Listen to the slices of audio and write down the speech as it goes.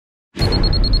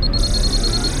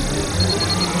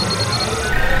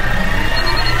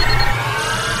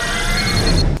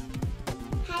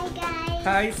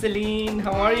Hi Celine,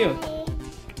 how are you?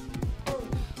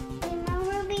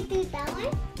 Remember we did that one?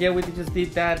 Yeah, we just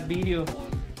did that video.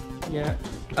 Yeah.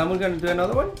 And we're gonna do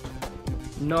another one?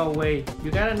 No way. You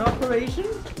got an operation?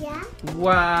 Yeah.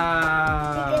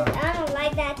 Wow. Because I don't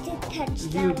like that to touch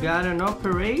that You one. got an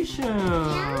operation.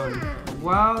 Yeah.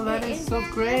 Wow, that is so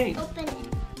great. Let's open it.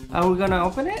 Are we gonna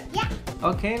open it? Yeah.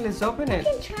 Okay, let's open I it.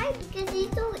 can try because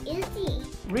it's so easy.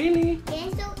 Really? Yeah,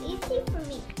 it's so easy for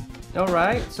me.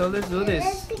 Alright, so let's do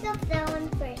Let's this. pick up that one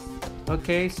first.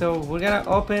 Okay, so we're gonna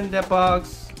open the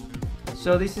box.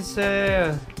 So this is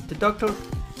the Dr.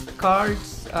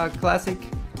 Cards Classic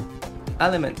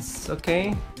Elements,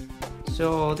 okay?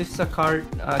 So this is a card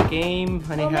game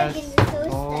and Oh it my has... goodness, so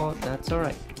Oh, stuck. that's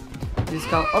alright. This is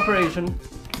called Operation.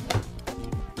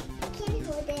 Can you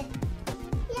hold it?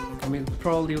 Yeah. I mean,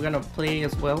 probably we're gonna play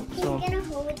as well. He's So gonna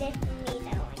hold it for me,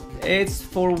 that one. it's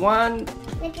for 1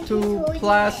 Look, he's to holding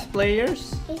plus it.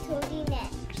 players. He's holding it.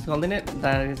 She's holding it.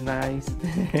 That is nice.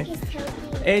 He's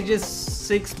holding it. Ages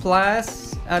 6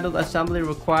 plus. Adult assembly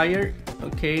required.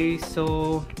 Okay,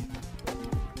 so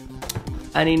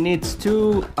and it needs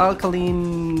 2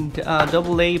 alkaline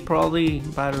AA probably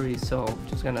batteries. So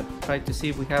just gonna try to see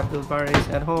if we have those batteries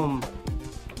at home.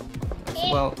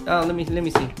 Well, let me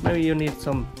see. Maybe you need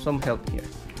some help here.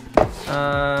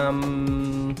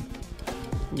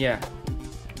 Yeah,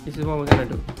 this is what we're gonna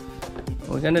do. What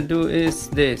we're gonna do is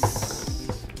this.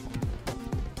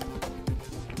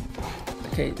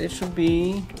 Okay, this should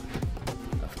be,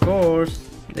 of course,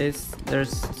 there's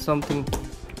something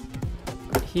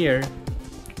here.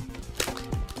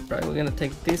 Right, we're gonna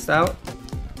take this out.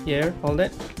 Here, hold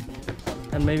it.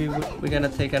 And maybe we're gonna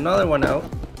take another one out.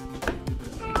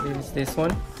 This is this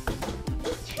one.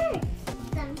 It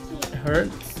hurts. It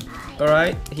hurts.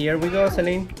 Alright, here we go,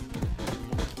 Celine.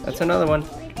 That's another one.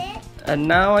 Hold it. And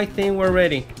now I think we're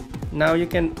ready. Now you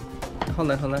can,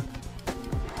 hold on.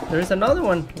 There's another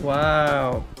one.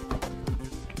 Wow.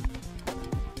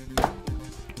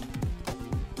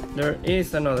 There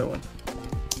is another one.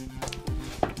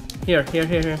 Here.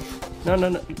 No.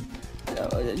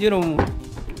 You don't,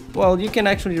 well, you can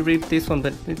actually rip this one,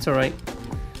 but it's alright.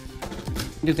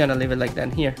 You're gonna leave it like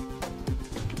that here.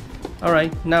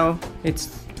 Alright, now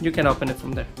you can open it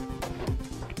from there.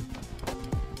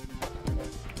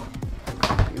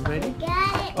 You ready?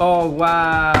 Got it. Oh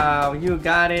wow, you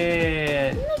got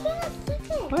it! Oh my goodness, look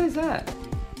it. What is that?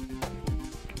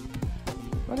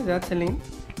 What is that, Celine?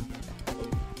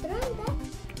 Throw that.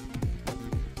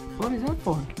 What is that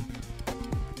for?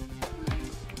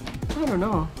 I don't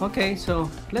know. Okay, so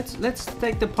let's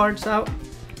take the parts out.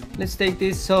 Let's take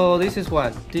this. So this is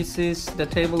what? This is the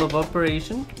table of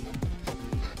operation.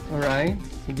 Alright,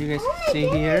 did you guys Oh my see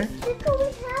here? goodness, look what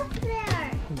we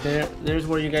have there. There's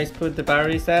where you guys put the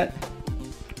batteries at.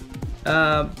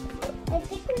 I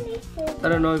think we need scissors. I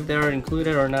don't know if they're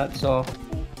included or not, so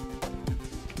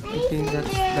I think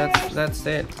that's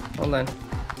it. Hold on.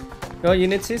 Oh, you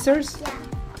need scissors? Yeah.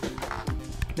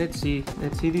 Let's see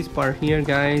this part here,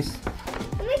 guys.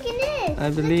 Oh my goodness. I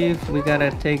believe we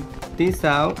gotta take this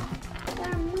out.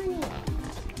 Our money.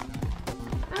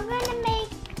 I'm gonna make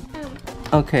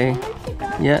Okay. I want to go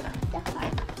Yeah. the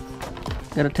heart.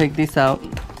 Gotta take this out.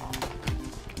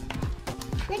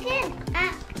 Look at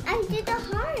I did the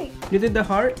heart. You did the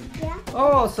heart? Yeah.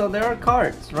 Oh, so there are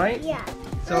cards, right? Yeah.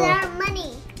 So- So our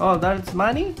money. Oh, that's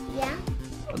money? Yeah.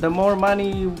 The more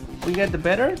money we get, the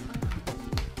better?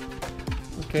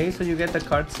 Okay, so you get the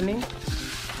card, Celine.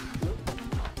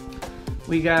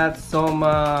 We got some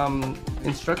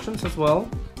instructions as well,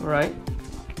 right?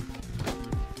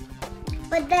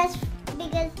 But that's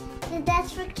because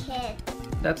that's for kids.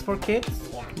 That's for kids?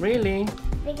 Yeah. Really?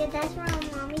 Because that's for our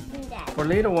mommies and dads. For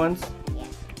little ones? Yeah.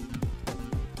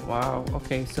 Wow,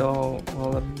 okay, so,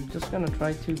 well, I'm just gonna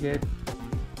try to get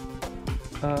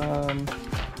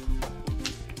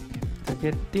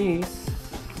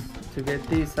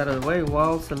this out of the way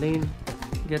while Celine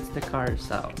gets the cards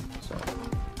out. So,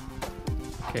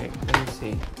 okay, let me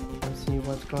see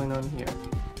what's going on here.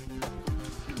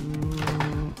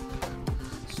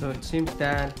 So it seems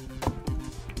that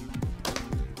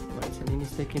right, Celine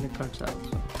is taking the cards out.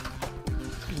 So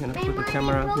I'm gonna My put the mommy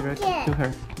camera broke directly it. to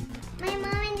her. My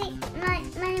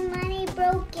money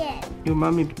broke it.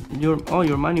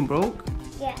 Your money broke?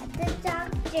 Yeah, the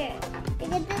doctor.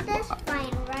 Because that's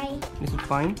fine, right? Is it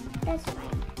fine? That's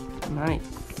fine. Nice.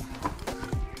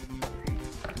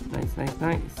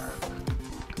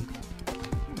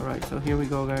 Alright, so here we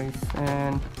go, guys,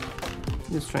 and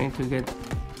just trying to get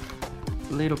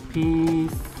a little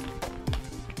piece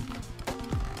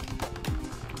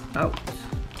out.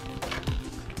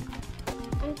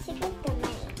 I'm sick of the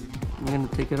money. You're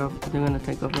gonna take it off. You're gonna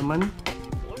take off the money.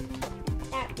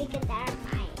 Yeah. Because that's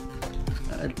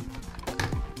mine.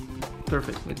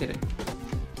 Perfect. We did it.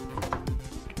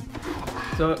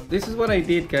 So this is what I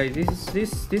did, guys.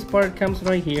 This part comes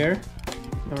right here.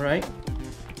 All right.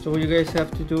 So what you guys have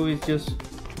to do is just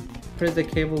press the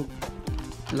cable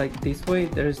like this way.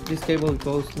 There's this cable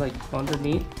goes like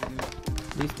underneath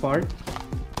this part.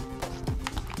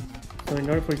 So in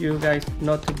order for you guys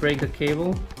not to break the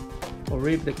cable or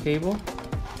rip the cable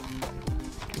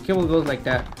goes like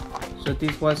that. So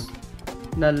this was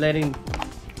not letting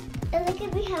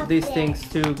these things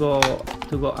to go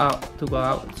out.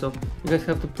 So you guys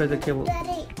have to press the cable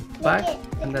back,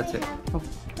 and that's it.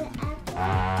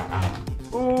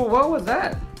 Oh, what was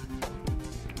that?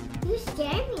 You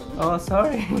scared me. Oh,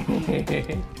 sorry. We need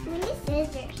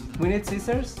scissors. We need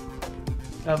scissors?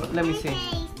 Let me see.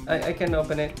 I can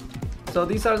open it. So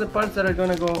these are the parts that are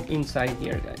gonna go inside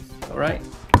here, guys. Alright?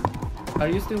 Are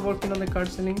you still working on the card,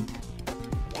 Celine?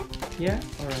 Yeah. Yeah?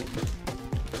 Alright.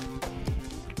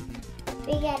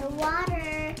 We got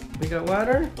water. We got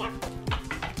water? Yeah.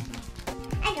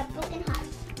 I got broken heart.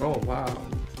 Oh, wow.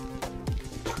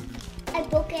 I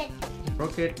broke it.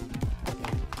 Broke it.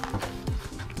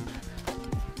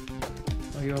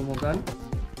 Are you almost done?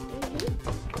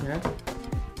 Yeah?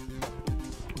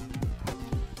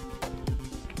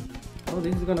 Oh,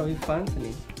 this is gonna be fun,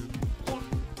 Celine. Yeah.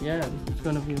 Yeah, this is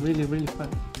gonna be really, really fun.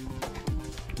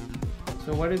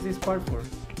 So what is this part for?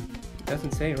 It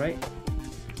doesn't say, right?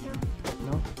 No.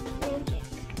 No? Magic.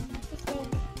 It's like...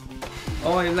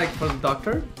 Oh, it's like for the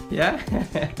doctor? Yeah?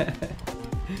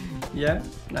 Yeah?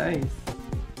 Nice.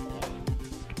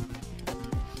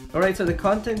 Alright, so the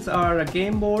contents are a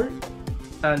game board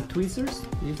and tweezers.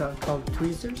 These are called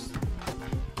tweezers.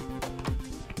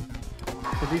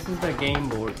 So this is the game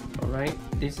board, alright?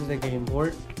 This is the game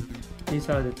board. These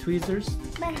are the tweezers.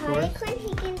 But Harlequin,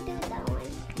 he can do that one.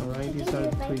 Alright, these are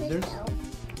the tweezers.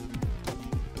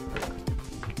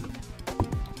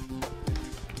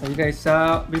 As you guys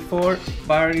saw before,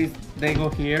 batteries, they go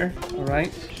here,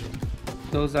 alright?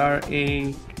 Those are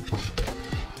a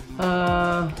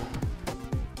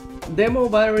demo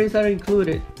batteries are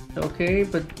included, okay?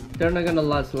 But they're not gonna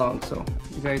last long, so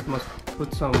you guys must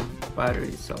put some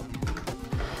batteries. So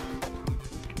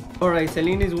alright,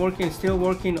 Celine is still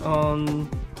working on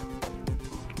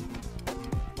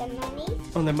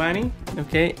the money.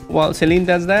 Okay, while Celine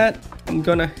does that, I'm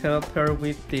gonna help her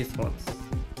with these ones.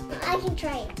 I can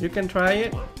try it. You can try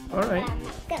it? Alright.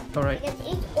 Alright. Because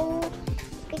it's old.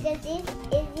 Because it's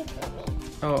easy for me.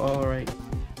 Oh, alright.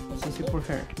 It's easy for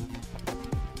her.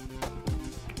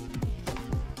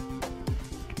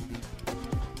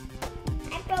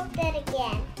 I broke that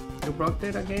again. You broke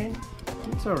it again?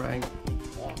 It's alright.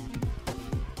 Yeah.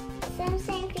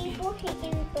 Some people he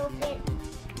can broke it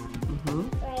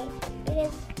right.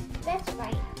 Because that's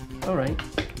right. Alright.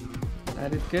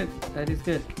 That is good. That is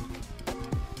good.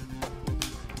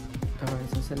 Alright,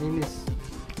 so Celine is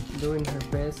doing her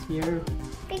best here.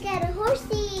 We got a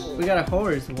horsey. We got a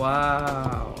horse.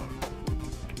 Wow.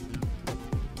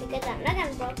 Because I'm not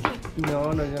gonna break it.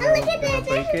 No, no, you're Oh, look at gonna that.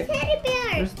 break There's it. a teddy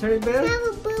bear. There's a teddy bear? Have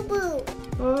a boo-boo.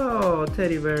 Oh,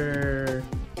 teddy bear.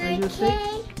 Are you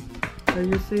sick? Are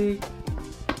you sick?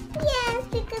 Yes,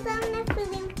 because I'm not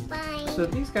feeling fine. So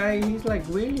this guy, he's like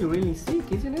really, really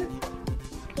sick, isn't it?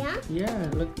 Yeah? Yeah,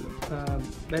 look,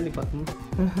 belly button.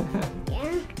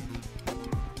 Yeah.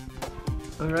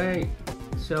 Alright,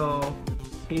 so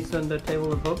he's on the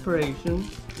table of operation.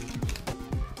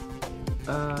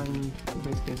 And you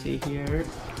guys can see here.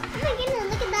 Oh my goodness,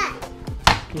 look at that.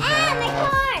 He My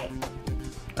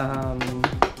car.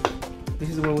 this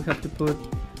is where we have to put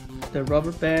the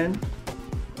rubber band.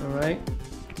 Alright.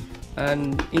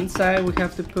 And inside we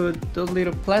have to put those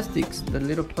little plastics, the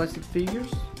little plastic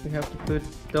figures. We have to put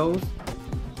those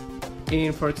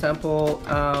in. For example,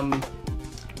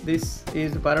 this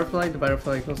is the butterfly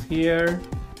goes here.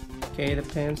 Okay, the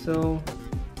pencil.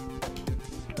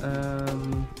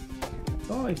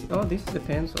 Oh, this is the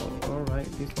pencil. Alright,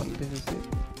 this is it.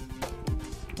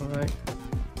 Alright,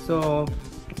 so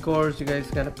of course you guys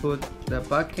gotta put the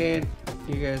bucket,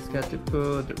 you guys got to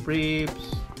put the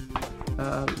ribs.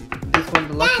 This one,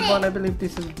 the lucky one, I believe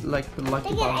this is like the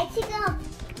lucky one. I took it off.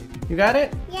 You got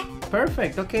it? Yeah.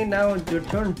 Perfect. Okay, now it's your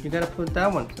turn. You gotta put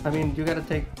that one. I mean, you gotta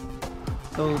take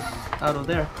those out of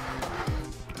there.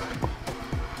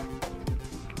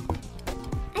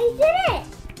 I did it.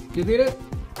 You did it?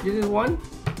 You did one?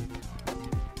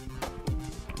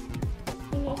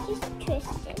 And it's just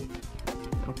twisted.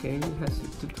 Okay, you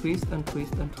have to twist and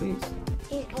twist and twist.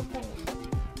 And open it.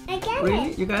 I got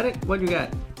Really? it. You got it? What you got?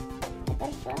 A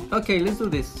butterfly. Okay, let's do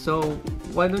this. So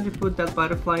why don't you put that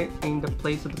butterfly in the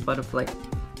place of the butterfly?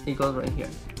 It goes right here.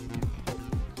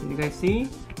 So you guys see?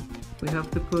 We have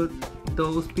to put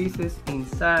those pieces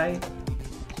inside.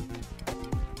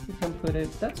 You can put it,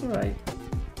 that's alright.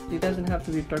 It doesn't have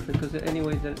to be perfect because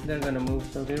anyways they're gonna move.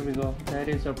 So there we go. That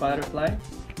is our butterfly.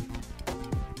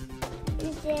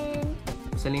 And then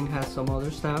Celine has some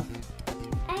other stuff.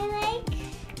 I like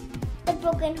the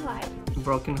broken heart.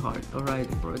 Broken heart. Alright,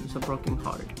 it's a broken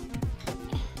heart.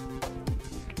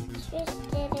 Twist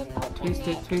it and open Twist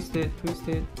it, twist it, twist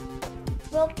it.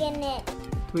 Broken it.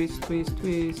 Twist, twist,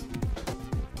 twist.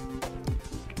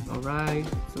 Alright,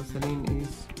 so Celine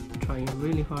is trying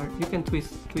really hard. You can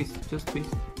twist, twist, just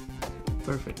twist.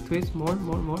 Perfect. Twist more,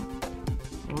 more, more.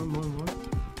 More, more, more.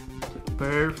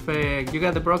 Perfect. You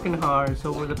got the broken heart.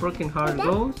 So where the broken heart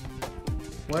goes,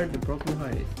 where the broken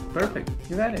heart is. Perfect.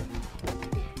 You got it.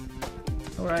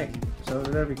 Alright, so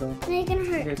there we go. Make it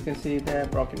hurt. You guys can see the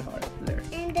broken heart there.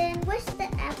 And then where's the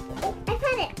apple? Oh, I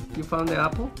found it. You found the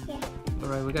apple? Yeah.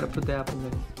 Alright, we gotta put the apple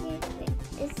there.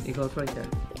 Yeah, It goes right there.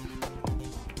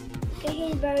 because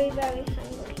he's very, very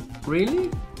hungry. Really?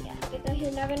 Yeah, because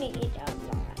he's not gonna eat that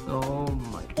long. Oh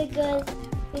my. Because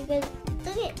look at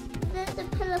there's a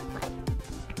pillow fight.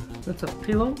 That's a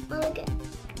pillow? Oh, look at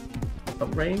A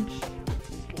range?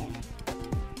 yeah.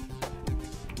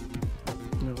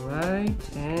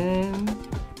 Alright, and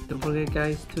don't forget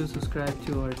guys to subscribe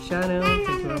to our channel. Thank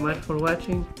you very much for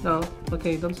watching. No,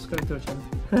 okay, don't subscribe to our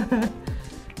channel.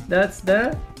 That's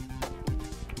the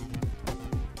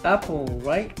apple,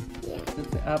 right? Yeah. That's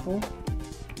the apple.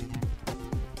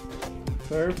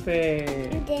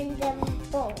 Perfect. And then the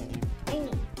bow. I mean,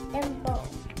 the bow.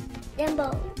 The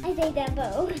bow. I say the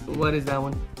bow. What is that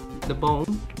one? The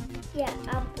bone. Yeah,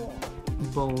 apple.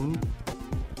 Bone.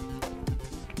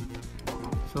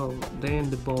 So then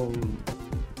the bone.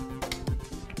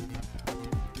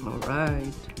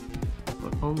 Alright.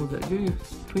 We're almost there. You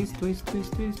twist, twist,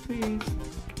 twist, twist, twist.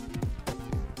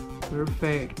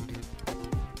 Perfect.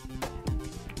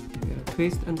 You gotta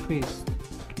twist and twist.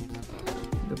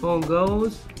 The bone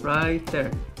goes right there.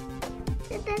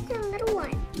 So that's a little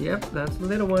one. Yep, that's the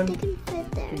little one. You can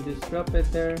fit there. You just drop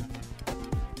it there.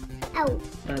 Oh.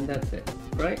 And that's it,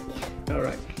 right?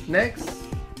 Alright. Next.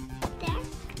 There.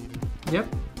 Yep,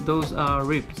 those are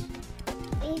ribs.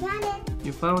 You found it.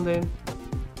 You found it.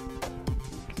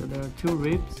 So there are 2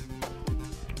 ribs.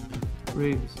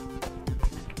 Ribs.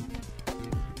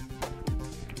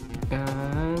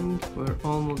 And we're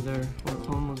almost there. We're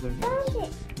almost there. Found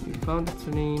it. You found it,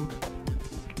 Celine.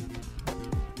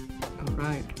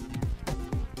 Alright.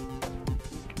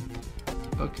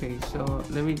 Okay, so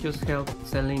let me just help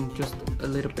Celine just a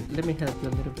little bit. Let me help you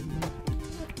a little bit more.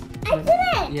 I did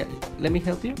it. Yeah, let me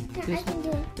help you. Yeah, I Just- can do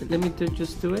it. Let me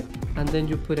just do it, and then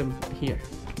you put them here.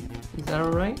 Is that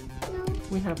alright? No,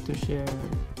 We have to share.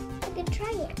 I can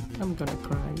try it. I'm gonna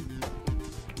cry.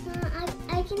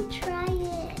 I can try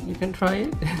it. You can try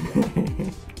it?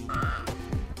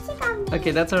 Check on me.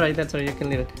 Okay, that's alright, that's alright. You can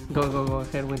leave it. Go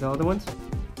ahead with the other ones.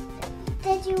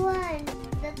 Did you want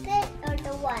the pit or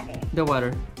the water? The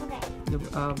water. Okay. The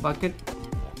bucket.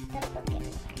 The bucket.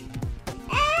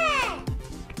 Ah!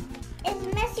 It's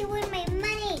messing with my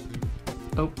money.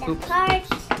 Oh, The oops. hearts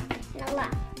and a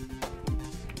lot.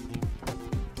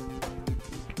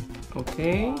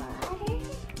 Okay. Water.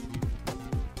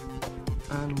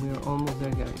 And we're almost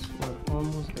there, guys. We're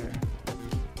almost there.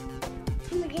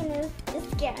 Oh my goodness,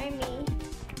 it's scaring me.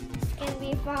 It's gonna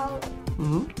be fall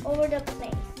over the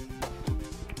place.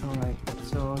 Alright,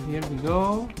 so here we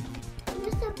go.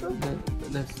 What's that broken?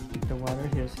 Let's put the water.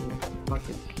 Here's here.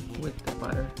 Bucket with the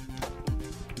butter.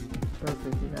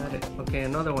 Perfect, you got it. Okay,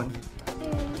 another one.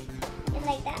 You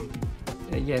like that?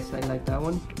 Yes, I like that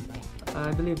one.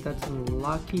 I believe that's a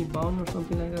lucky bone or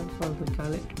something like that. That's what we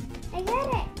call it. I got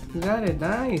it. You got it.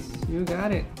 Nice. You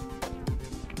got it.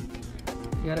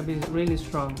 You gotta be really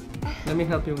strong. Let me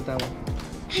help you with that one.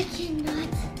 I cannot.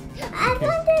 I Okay.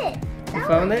 found it. You That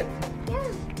found one. it? Yeah.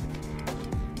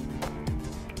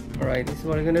 Alright, this is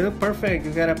what we're gonna do. Perfect.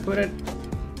 You gotta put it.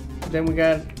 Then we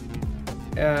got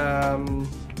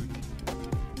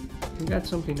we got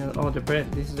something else. Oh, the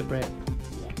bread. This is the bread.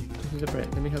 This is the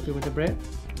bread. Let me help you with the bread.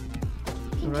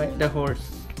 Alright, the horse.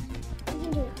 You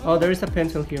can do it. Oh, there is a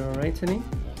pencil here, alright, Sunny?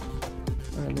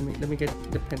 Alright, let me get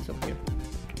the pencil here.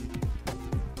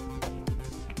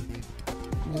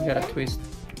 You just gotta twist.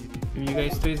 If you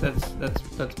guys twist,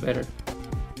 that's better.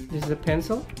 This is a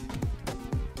pencil.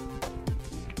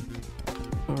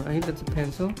 Alright, that's a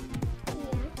pencil. Yeah.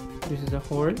 This is a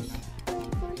horse.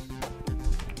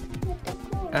 With the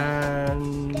cord.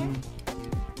 And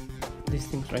these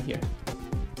things right here.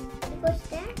 It goes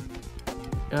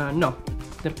there. No,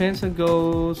 The pencil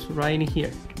goes right in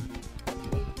here.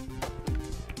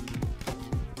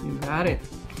 You got it.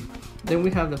 Then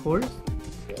we have the horse.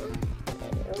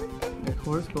 The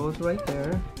horse goes right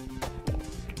there.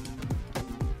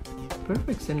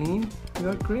 Perfect, Celine. You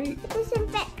are great. It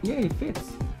doesn't fit. Yeah, it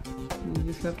fits. You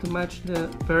just have to match the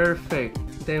perfect.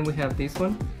 Then we have this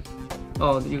one.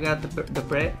 Oh, you got the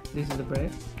bread. This is the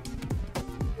bread.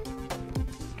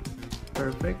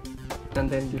 Perfect. And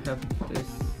then you have this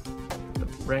the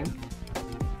rank.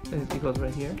 It goes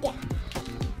right here. Yeah.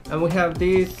 And we have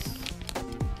this.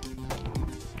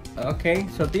 Okay,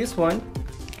 so this one.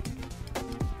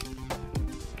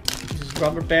 This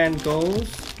rubber band goes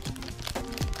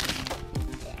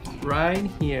right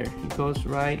here. It goes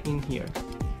right in here.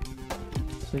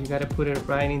 So you gotta put it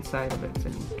right inside of it.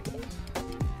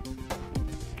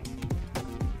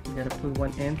 You gotta put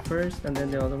one end first and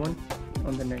then the other one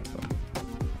on the next one.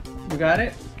 You got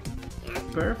it?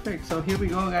 Perfect. So here we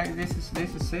go, guys. This is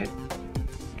it.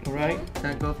 All right.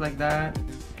 That goes like that.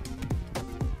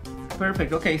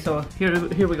 Perfect. Okay. So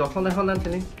here we go. Hold on,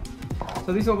 Celine.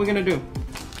 So this is what we're gonna do.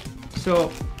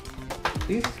 So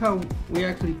this is how we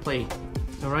actually play.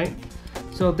 All right.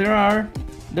 So there are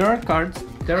cards.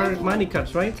 There are money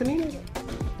cards, right, Celine?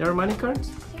 There are money cards.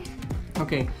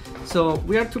 Okay. So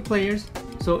we are 2 players.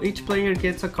 So each player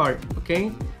gets a card.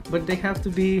 Okay. But they have to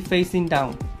be facing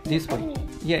down this way.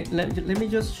 Yeah, let me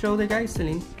just show the guys,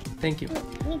 Celine. Thank you.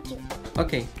 Me too.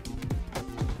 Okay.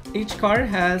 Each card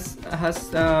has a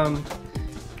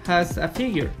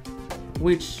figure,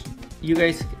 which you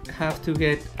guys have to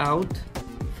get out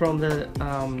from the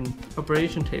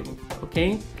operation table.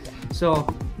 Okay. So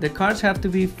the cards have to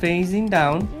be facing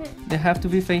down. They have to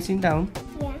be facing down.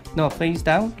 Yeah. No, face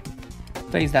down,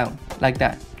 like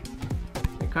that.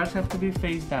 The cards have to be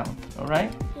face down. All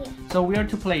right. Yeah. So we are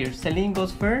 2 players. Celine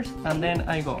goes first and then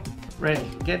I go. Ready,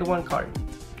 get 1 card.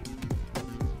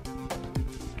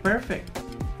 Perfect.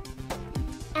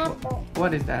 Apple.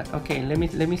 What is that? Okay, let me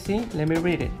see. Let me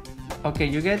read it. Okay,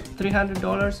 you get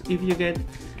 $300 if you get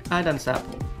Adam's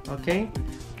apple. Okay,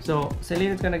 so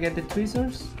Celine is gonna get the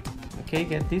tweezers. Okay,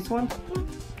 get this one.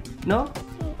 No?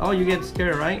 Oh, you get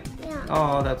scared, right? Yeah.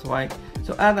 Oh, that's why.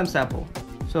 So Adam's apple.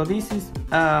 So this is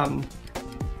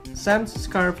Sam's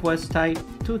scarf was tied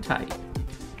too tight.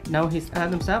 Now his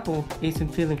Adam's apple isn't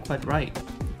feeling quite right.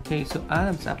 Okay, so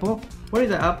Adam's apple. Where is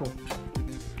the apple?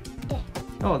 There.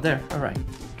 Oh, there. All right.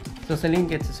 So Celine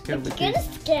gets scared with It's this.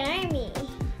 gonna scare me.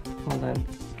 Hold on.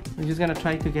 We're just gonna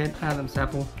try to get Adam's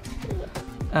apple,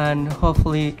 and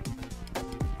hopefully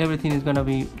everything is gonna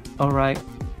be all right.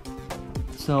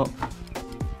 So,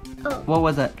 what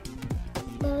was that?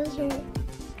 That was her.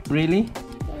 Really?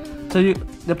 So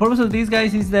the purpose of these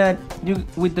guys is that you,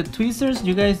 with the tweezers,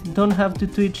 you guys don't have to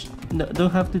touch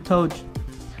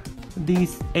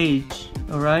this edge,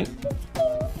 all right?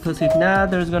 Because if not,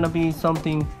 there's gonna be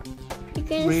something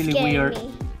really weird.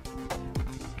 Me.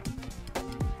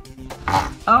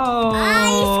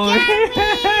 Oh!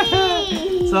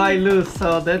 Me. So I lose.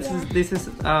 So this is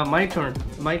my turn.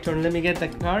 My turn. Let me get the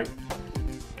card.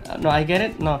 No, I get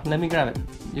it. No, let me grab it.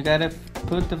 You gotta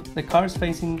put the cards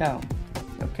facing down.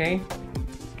 Okay.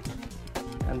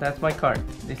 And that's my card.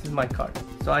 This is my card.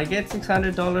 So I get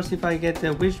 $600 if I get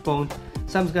the wishbone.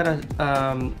 Sam's got a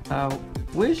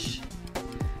wish.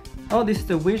 Oh, this is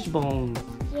the wishbone.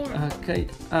 Yeah. Okay.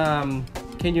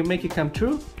 Can you make it come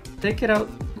true? Take it out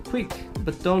quick,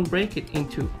 but don't break it in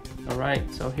 2. All right.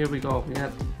 So here we go. We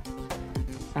have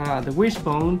the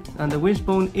wishbone, and the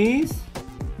wishbone is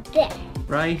there.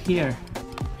 Right here.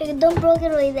 Don't break it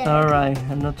right there. All right.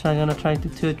 I'm not gonna try to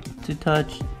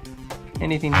touch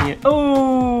anything here.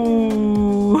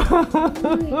 Oh.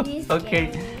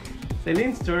 Okay.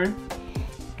 Celine's turn.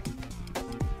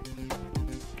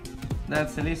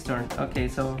 That's Celine's turn. Okay,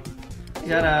 so you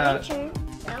got a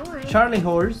Charlie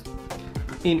horse.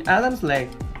 In Adam's leg,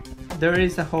 there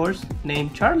is a horse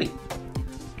named Charlie.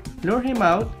 Lure him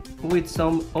out with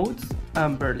some oats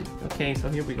and barley. Okay, so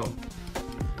here we go.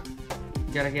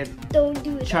 You gotta get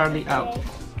Charlie out.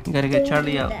 You gotta get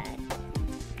Charlie out.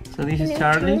 So this is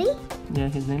Charlie. Yeah,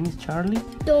 his name is Charlie.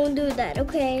 Don't do that,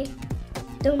 okay?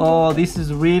 Oh, this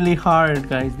is really hard,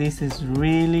 guys. This is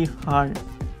really hard.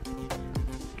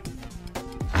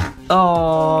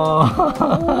 Oh.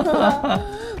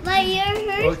 My ear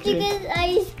hurts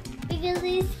because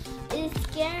it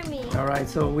scared me. All right,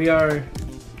 so we are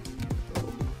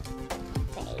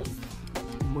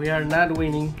not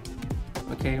winning.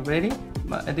 Okay, ready?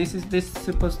 This is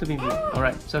supposed to be me. All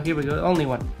right, so here we go. Only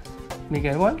one. Let me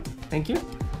get one. Thank you.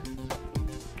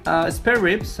 Spare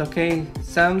ribs. Okay,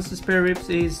 Sam's spare ribs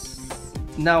is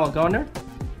now a goner.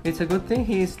 It's a good thing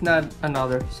he's not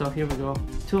another. So here we go.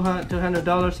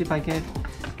 $200 if I get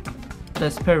the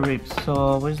spare ribs.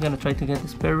 So we're just gonna try to get the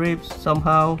spare ribs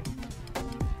somehow.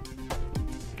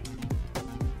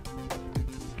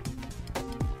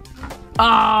 Oh,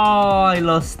 I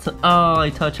lost. Oh,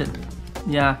 I touched it.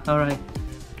 Yeah, alright.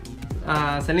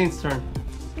 Celine's turn.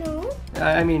 No.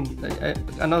 I mean,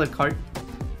 another card.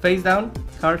 Face down.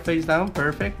 Card face down.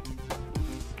 Perfect.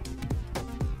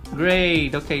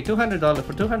 Great. Okay, $200.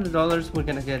 For $200, we're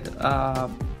gonna get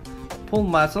pull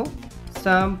muscle.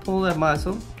 Sam pull a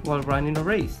muscle while running a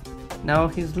race. Now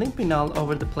he's limping all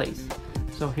over the place.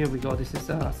 So here we go. This is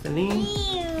Celine.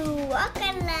 Ew,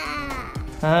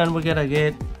 guacala. And we're gonna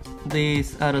get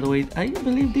this out of the way. I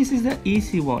believe this is the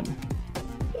easy one.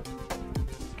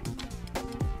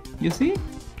 You see?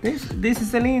 This is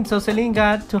Celine. So Celine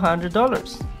got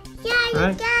 $200. Yeah, you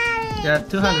right? got it. Got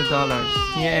 $200.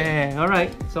 Yay. Yeah. All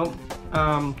right. So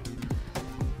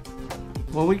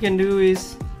what we can do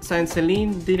is, since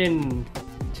Celine didn't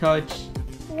touch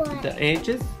What? the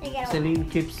edges, Celine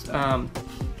keeps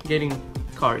getting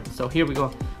cards. So here we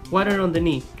go. Water on the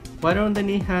knee. Water on the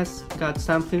knee has got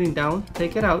Sam feeling down.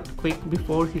 Take it out quick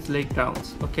before his leg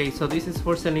drowns. Okay, so this is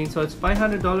for Celine. So it's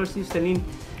 $500 if Celine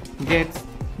gets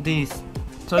this.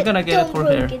 So I'm gonna get it for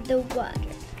her. Get the water.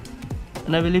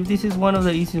 And I believe this is one of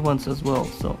the easy ones as well.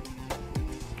 So,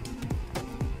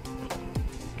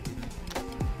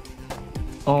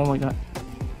 oh my god.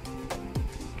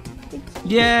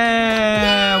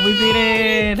 Yeah, we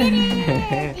did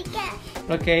it.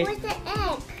 Okay. Where's the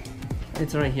egg?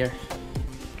 It's right here.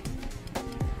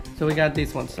 So we got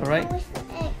these ones, alright? Where's the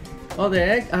egg? Oh, the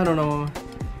egg? I don't know.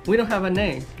 We don't have an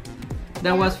egg.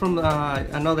 That was from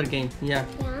another game. Yeah.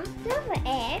 Yeah, you have an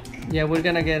egg. Yeah, we're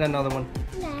gonna get another one.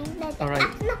 Alright.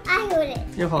 No, I hold it.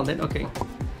 You hold it, okay.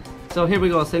 So here we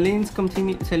go. Celine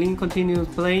continues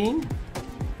playing.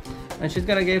 And she's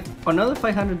gonna get another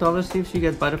 $500 if she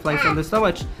gets butterflies on the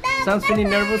stomach. Sounds really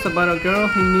nervous about a girl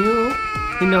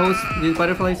he knows these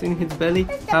butterflies in his belly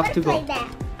have to go.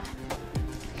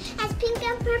 Has pink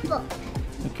and purple.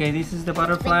 Okay, this is the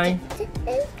butterfly.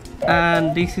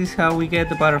 And this is how we get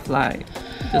the butterfly.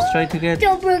 Just try to get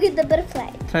Don't forget the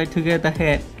butterfly. Try to get the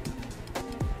head.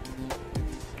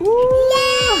 Yay!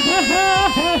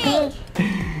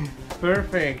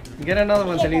 Perfect. Get another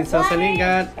one, Celine. So Celine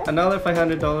got another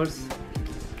 $500.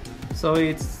 So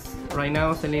it's right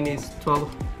now Celine is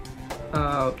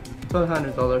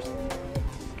 $1,200.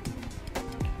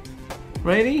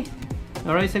 Ready?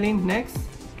 All right, Celine. Next.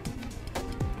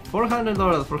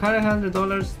 $400. For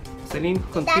 $400, Celine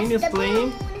continues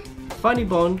playing. Funny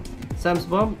bone. Sam's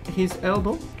bumped his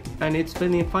elbow, and it's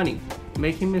feeling funny.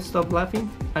 Make him stop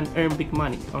laughing and earn big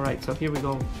money. All right. So here we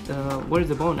go. Where's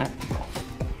the bone at?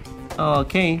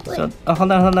 Okay, so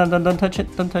hold on, don't touch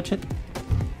it, don't touch it.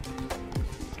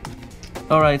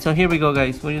 Alright, so here we go,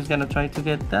 guys. We're just gonna try to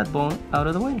get that bone out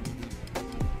of the way.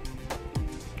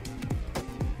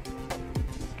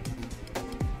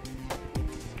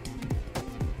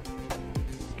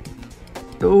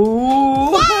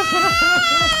 Ooh!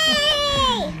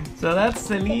 So that's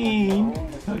Celine.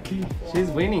 Okay, she's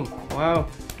winning. Wow.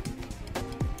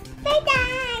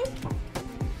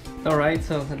 Alright,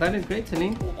 so that is great,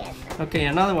 Celine. Okay,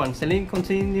 another one. Celine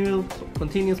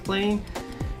continues playing.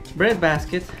 Bread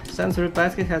basket. Sam's bread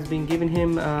basket has been giving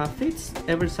him fits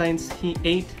ever since he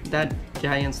ate that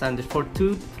giant sandwich for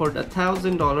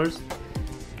 $1,000.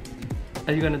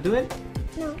 Are you gonna do it?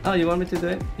 No. Oh, you want me to do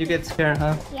it? You get scared,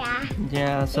 huh? Yeah.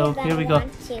 Yeah. So here we go.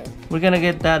 We're gonna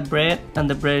get that bread, and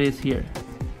the bread is here.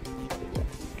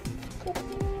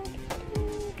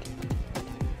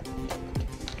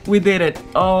 We did it!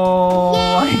 Oh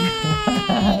my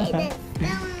god!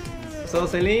 So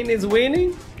Celine is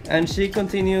winning, and she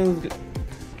continues.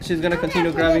 She's gonna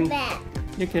continue grabbing.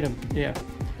 You kidding? Yeah.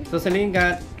 So Celine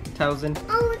got 1,000.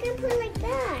 Oh, we can put it like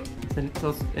that.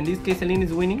 So in this case, Celine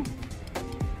is winning.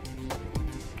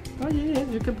 Oh yeah,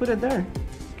 you can put it there.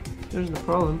 There's no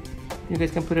problem. You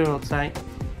guys can put it outside,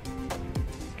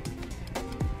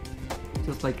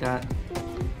 just like that.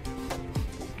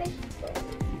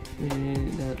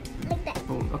 Like that.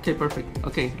 Oh, okay, perfect.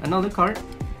 Okay, another card.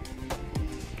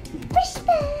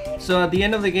 So at the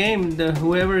end of the game,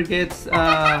 whoever gets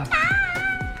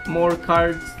more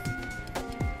cards,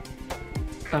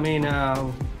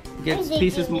 gets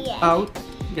pieces out,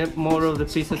 get more of the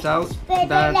pieces out,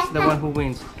 that's the one who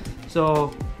wins.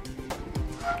 So,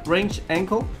 range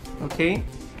ankle, okay.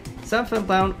 Sam fell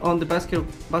down on the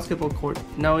basketball court.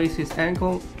 Now his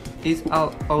ankle is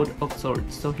out of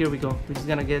sorts. So here we go. We're just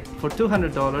gonna get for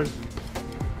 $200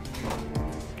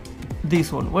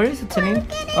 this one. Where is it, Celine?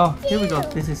 Oh, here we go.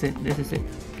 This is it. This is it.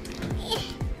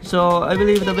 So I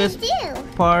believe the best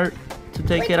part to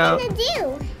take it out. What are we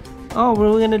gonna do? Oh, what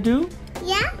are we gonna do?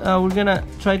 Yeah? We're gonna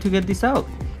try to get this out.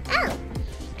 Oh.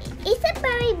 It's a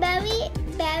very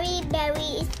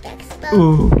expectable.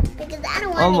 Ooh. Because I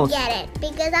don't want to get it.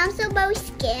 Because I'm so very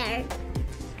scared.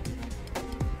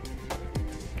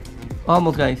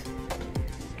 Almost, guys.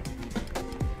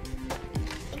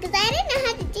 Because I didn't know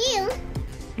how to do.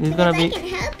 It's gonna be. I can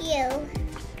help you.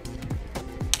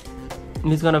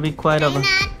 It's gonna be quite a.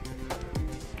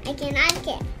 I cannot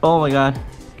get. Oh my God.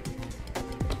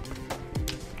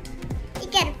 You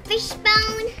got a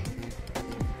fishbone.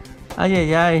 Ay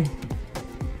ay ay.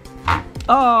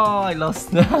 Oh, I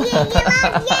lost. Yay!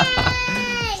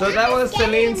 So that was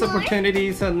Celine's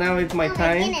opportunity. So now it's my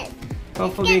time.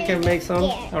 Hopefully you can make some.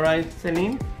 All right,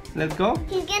 Celine, let's go.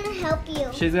 He's gonna help you.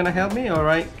 She's gonna help me. All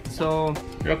right. So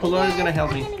Rocolor is gonna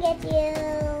help me. I'm gonna get you.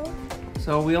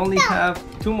 So we only have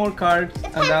 2 more cards,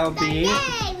 and that'll be it.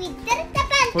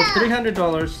 For $300,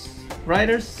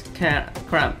 Ryder's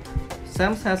cramp.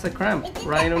 Sam's has a cramp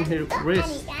right on her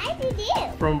wrist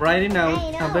from writing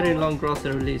out a very long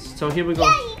grocery list. So here we go.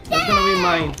 That's gonna be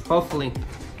mine, hopefully.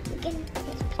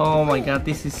 Oh my God,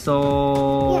 this is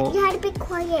so. You have to be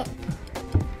quiet.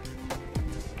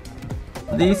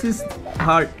 This is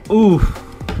hard. Ooh.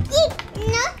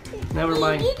 No. Never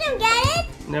mind. You don't get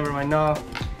it. Never mind. No.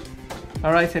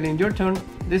 All right, Celine, your turn.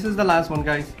 This is the last one,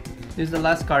 guys. This is the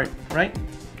last card, right?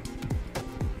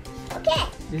 Okay.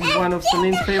 This is one of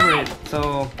Celine's favorite.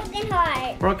 So. Broken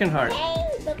heart. Broken heart.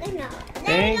 Broken heart.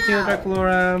 Thank you,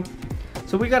 Draculaura.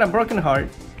 So we got a broken heart.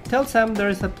 Tell Sam there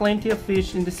is a plenty of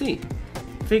fish in the sea.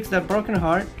 Fix that broken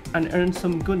heart and earn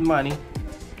some good money.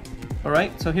 All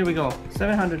right. So here we go.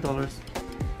 $700.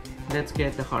 Let's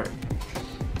get the heart.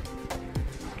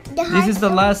 This is the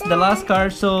last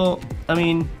card. So I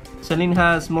mean, Celine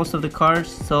has most of the cards.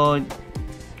 So.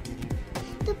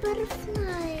 The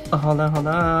butterfly. Oh, hold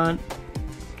on.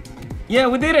 Yeah,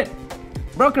 we did it.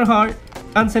 Broken heart,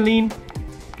 and Celine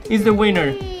is the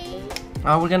winner.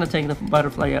 We're gonna take the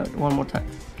butterfly out one more time.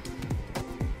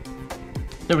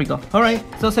 There we go. All right.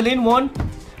 So Celine won.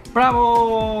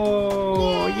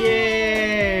 Bravo!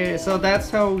 Yeah. So that's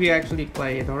how we actually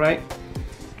play it. All right.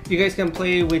 You guys can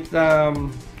play with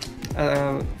from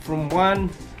 1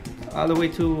 all the way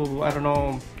to I don't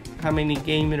know how many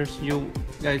gamers you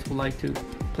guys would like to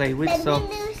play with. So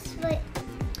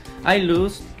I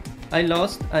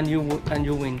lost, and you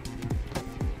win.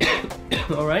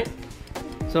 All right.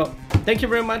 So thank you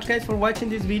very much, guys, for watching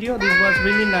this video. This was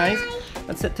really nice.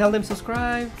 Let's tell them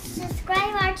subscribe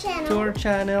to our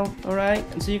channel. All right,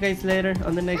 and see you guys later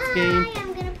on the next game.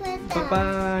 I'm gonna put it Bye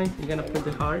bye. You're gonna put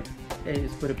the heart. Okay,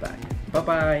 just put it back. Bye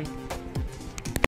bye.